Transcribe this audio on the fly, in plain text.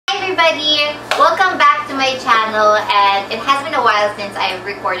everybody! Welcome back to my channel, and it has been a while since I've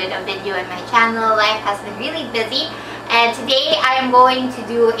recorded a video on my channel. Life has been really busy, and today I am going to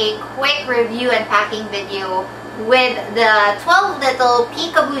do a quick review and packing video with the 12 Little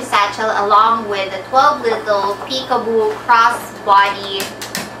Peekaboo Satchel along with the 12 Little Peekaboo Crossbody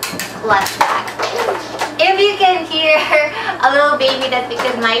Clutch Bag. If you can hear a little baby, that's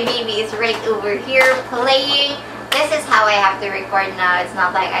because my baby is right over here playing. This is how I have to record now. It's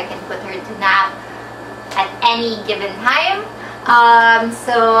not like I can put her to nap at any given time.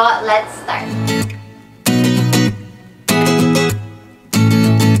 So let's start.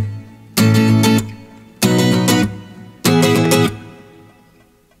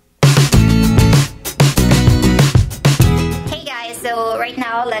 Hey guys, so right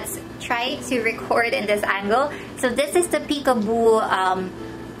now let's try to record in this angle. So this is the Peekaboo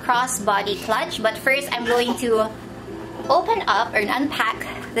crossbody clutch, but first I'm going to open up or unpack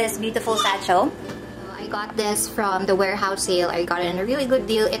this beautiful satchel. I got this from the warehouse sale. I got it in a really good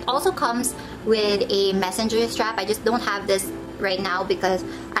deal. It also comes with a messenger strap. I just don't have this right now because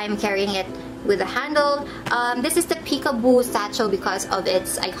I'm carrying it with a handle. This is the Peekaboo satchel because of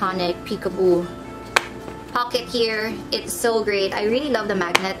its iconic Peekaboo pocket here. It's so great. I really love the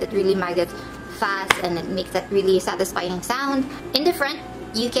magnet. It really magnets fast and it makes that really satisfying sound. In the front,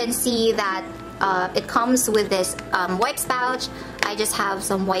 you can see that it comes with this wipes pouch. I just have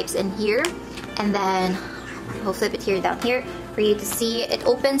some wipes in here, and then I'll flip it here down here for you to see. It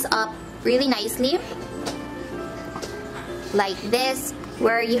opens up really nicely like this,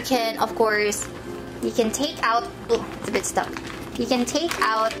 where you can, of course, you can take out, oh, it's a bit stuck. You can take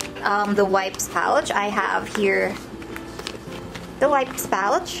out the wipes pouch. I have here the wipes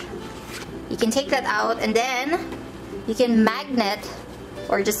pouch. You can take that out, and then you can magnet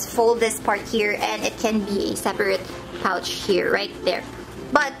or just fold this part here, and it can be a separate pouch here, right there.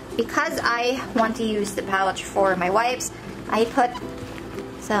 But because I want to use the pouch for my wipes, I put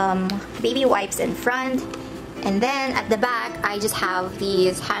some baby wipes in front, and then at the back I just have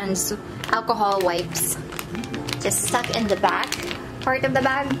these hands alcohol wipes just stuck in the back part of the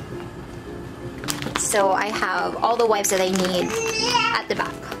bag. So I have all the wipes that I need at the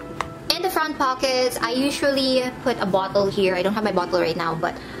back. In the front pockets, I usually put a bottle here. I don't have my bottle right now,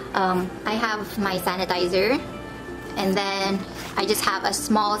 but I have my sanitizer, and then I just have a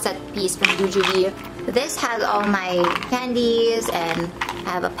small set piece from Jujubee. This has all my candies, and I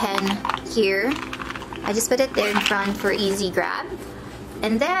have a pen here. I just put it there in front for easy grab.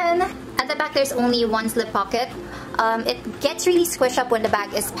 And then at the back, there's only one slip pocket. It gets really squished up when the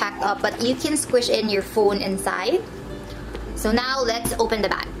bag is packed up, but you can squish in your phone inside. So now let's open the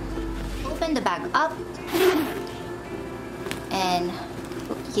bag. Open the bag up, and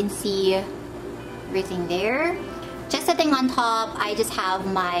you can see everything there. Just sitting on top, I just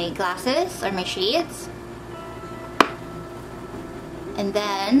have my glasses or my shades, and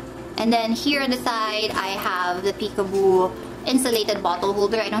then here on the side I have the Peekaboo insulated bottle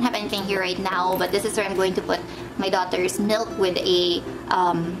holder. I don't have anything here right now, but this is where I'm going to put my daughter's milk with a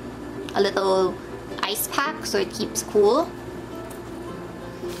little ice pack so it keeps cool.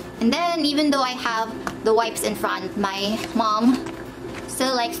 And then, even though I have the wipes in front, my mom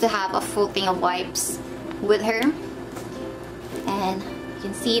still likes to have a full thing of wipes with her. And you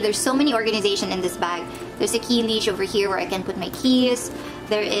can see there's so many organization in this bag. There's a key leash over here where I can put my keys.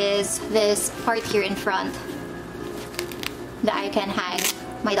 There is this part here in front that I can hang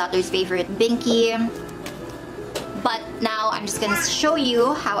my daughter's favorite binky. But now I'm just gonna show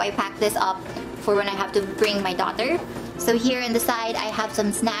you how I pack this up for when I have to bring my daughter. So here on the side, I have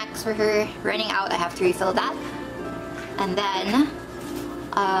some snacks for her. Running out, I have to refill that. And then,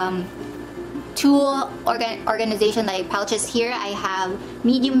 two organization like pouches here. I have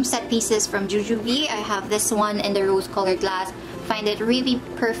medium set pieces from Jujubee. I have this one in the rose colored glass. Find it really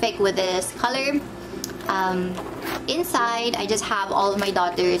perfect with this color. Inside, I just have all of my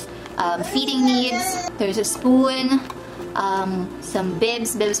daughter's feeding needs. There's a spoon, some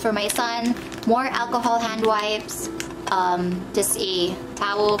bibs for my son, more alcohol hand wipes, just a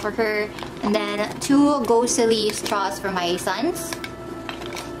towel for her, and then two Go Silly straws for my sons.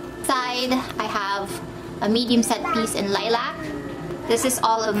 Side, I have a medium set piece in lilac. This is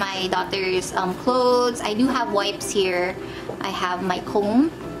all of my daughter's clothes. I do have wipes here. I have my comb,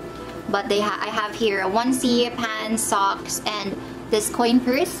 but I have here a onesie, pants, socks, and this coin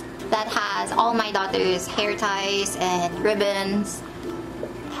purse that has all my daughter's hair ties and ribbons.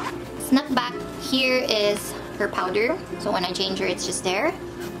 Snuck back here is her powder, so when I change her, it's just there.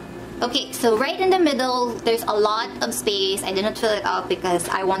 Okay, so right in the middle, there's a lot of space. I didn't fill it up because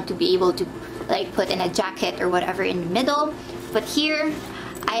I want to be able to like put in a jacket or whatever in the middle. But here,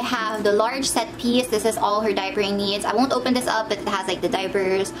 I have the large set piece. This is all her diapering needs. I won't open this up, but it has like the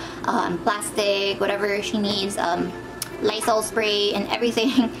diapers, plastic, whatever she needs, Lysol spray and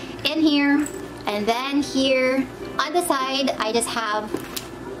everything in here. And then here on the side, I just have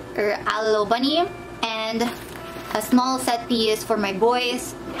her Aloe Bunny and a small set piece for my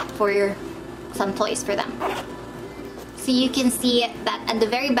boys for some toys for them. So you can see that at the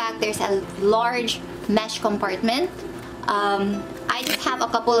very back there's a large mesh compartment. I just have a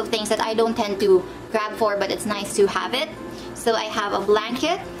couple of things that I don't tend to grab for, but it's nice to have it. So I have a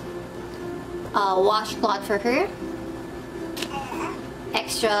blanket, a washcloth for her,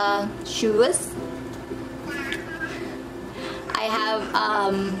 extra shoes. I have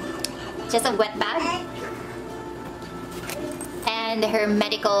just a wet bag and her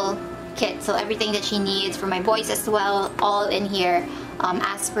medical kit, so everything that she needs for my boys as well, all in here.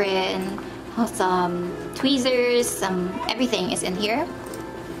 Aspirin, some tweezers, everything is in here.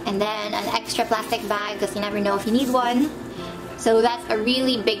 And then an extra plastic bag because you never know if you need one. So that's a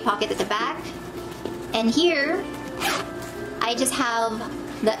really big pocket at the back. And here I just have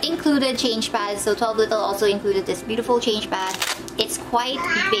the included change pad. So 12Little also included this beautiful change pad. It's quite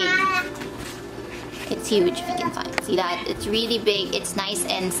big. It's huge, if you can see that. It's really big, it's nice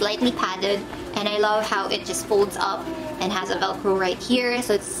and slightly padded, and I love how it just folds up and has a Velcro right here,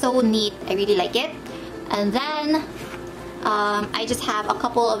 so it's so neat. I really like it. And then I just have a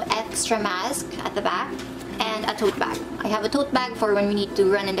couple of extra masks at the back and a tote bag. I have a tote bag for when we need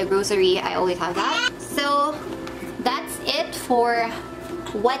to run in the grocery. I always have that. So that's it for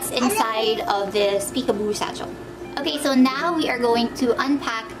what's inside of this Peekaboo satchel. Okay, so now we are going to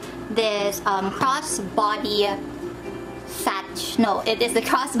unpack this crossbody it is the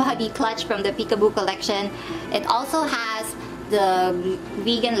crossbody clutch from the Peekaboo collection. It also has the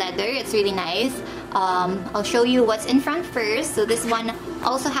vegan leather. It's really nice. I'll show you what's in front first. So this one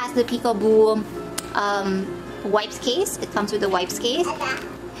also has the Peekaboo wipes case. It comes with the wipes case.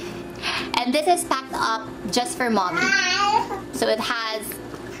 And this is packed up just for mommy. So it has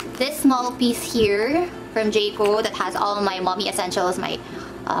this small piece here from Jayco that has all my mommy essentials, my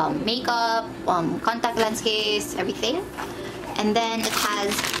makeup, contact lens case, everything. And then it has,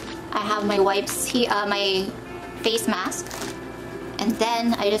 I have my wipes here, my face mask. And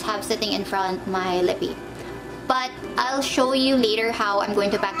then I just have sitting in front my lippy. But I'll show you later how I'm going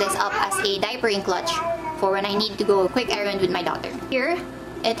to pack this up as a diapering clutch for when I need to go a quick errand with my daughter. Here,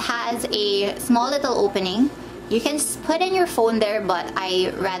 it has a small little opening. You can put in your phone there, but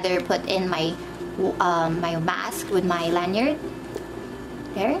I rather put in my my mask with my lanyard.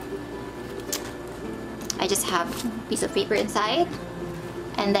 There. I just have a piece of paper inside.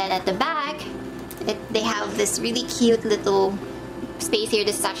 And then at the back, they have this really cute little space here.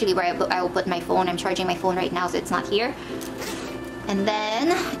 This is actually where I will put my phone. I'm charging my phone right now, so it's not here. And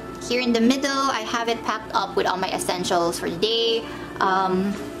then here in the middle, I have it packed up with all my essentials for the day.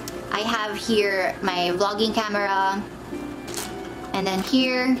 I have here my vlogging camera. And then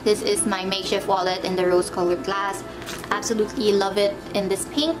here, this is my makeshift wallet in the rose-colored glass. Absolutely love it in this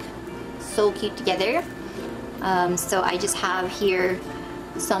pink. So cute together. So I just have here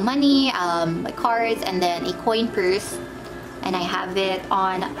some money, my cards, and then a coin purse. And I have it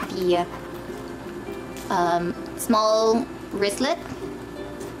on the small wristlet.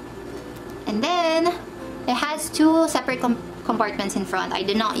 And then it has two separate compartments in front. I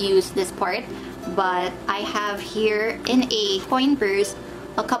did not use this part, but I have here in a coin purse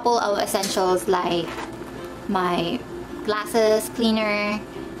a couple of essentials like my glasses cleaner.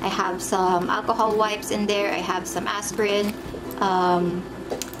 I have some alcohol wipes in there. I have some aspirin,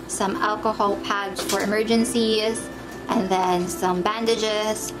 some alcohol pads for emergencies, and then some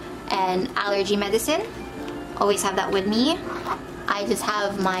bandages and allergy medicine. Always have that with me. I just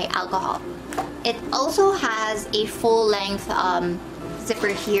have my alcohol. It also has a full-length zipper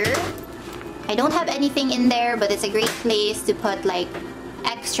here. I don't have anything in there, but it's a great place to put like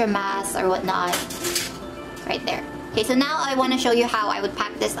extra masks or whatnot right there. Okay, so now I want to show you how I would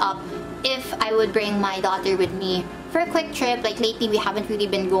pack this up if I would bring my daughter with me for a quick trip. Like lately we haven't really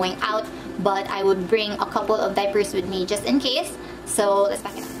been going out, but I would bring a couple of diapers with me just in case. So let's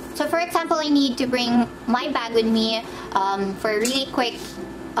pack it up. So for example, I need to bring my bag with me for a really quick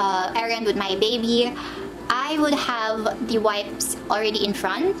errand with my baby. I would have the wipes already in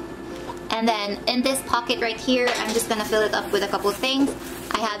front. And then in this pocket right here, I'm just gonna fill it up with a couple of things.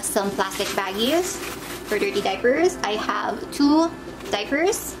 I have some plastic baggies for dirty diapers. I have 2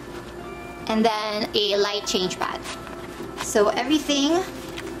 diapers and then a light change pad. So everything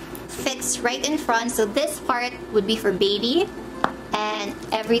fits right in front. So this part would be for baby and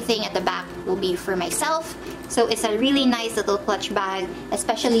everything at the back will be for myself. So it's a really nice little clutch bag,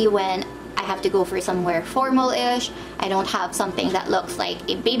 especially when I have to go for somewhere formal-ish. I don't have something that looks like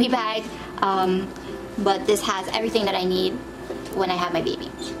a baby bag, but this has everything that I need when I have my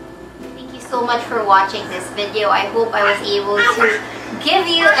baby. Thank you so much for watching this video. I hope I was able to give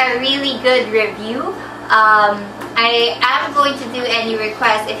you a really good review. I am going to do any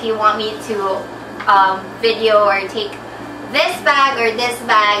requests if you want me to video or take this bag or this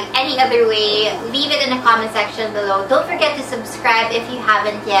bag any other way. Leave it in the comment section below. Don't forget to subscribe if you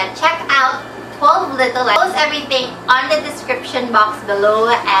haven't yet. Check out 12 Little. I post everything on the description box below,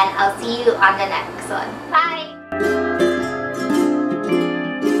 and I'll see you on the next one. Bye!